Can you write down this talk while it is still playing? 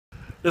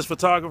This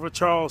photographer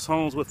Charles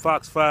Holmes with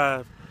Fox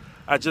 5.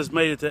 I just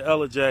made it to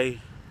Ellijay.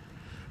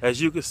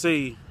 As you can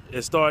see,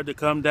 it started to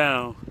come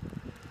down.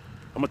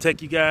 I'm gonna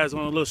take you guys on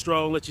a little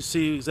stroll and let you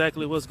see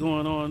exactly what's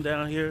going on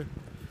down here.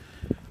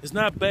 It's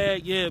not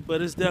bad yet,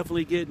 but it's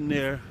definitely getting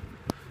there.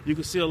 You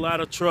can see a lot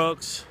of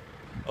trucks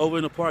over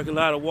in the parking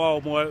lot of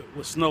Walmart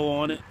with snow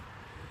on it.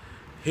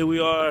 Here we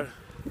are,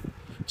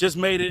 just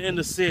made it in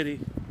the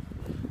city.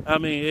 I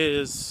mean, it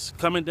is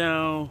coming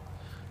down.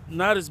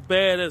 Not as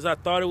bad as I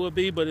thought it would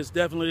be, but it's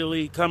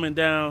definitely coming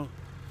down.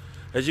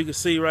 As you can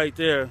see right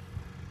there,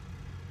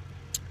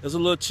 it's a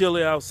little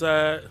chilly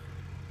outside,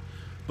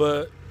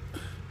 but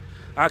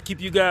I'll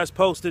keep you guys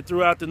posted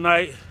throughout the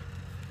night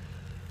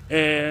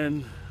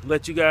and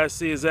let you guys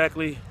see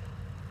exactly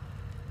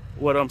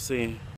what I'm seeing.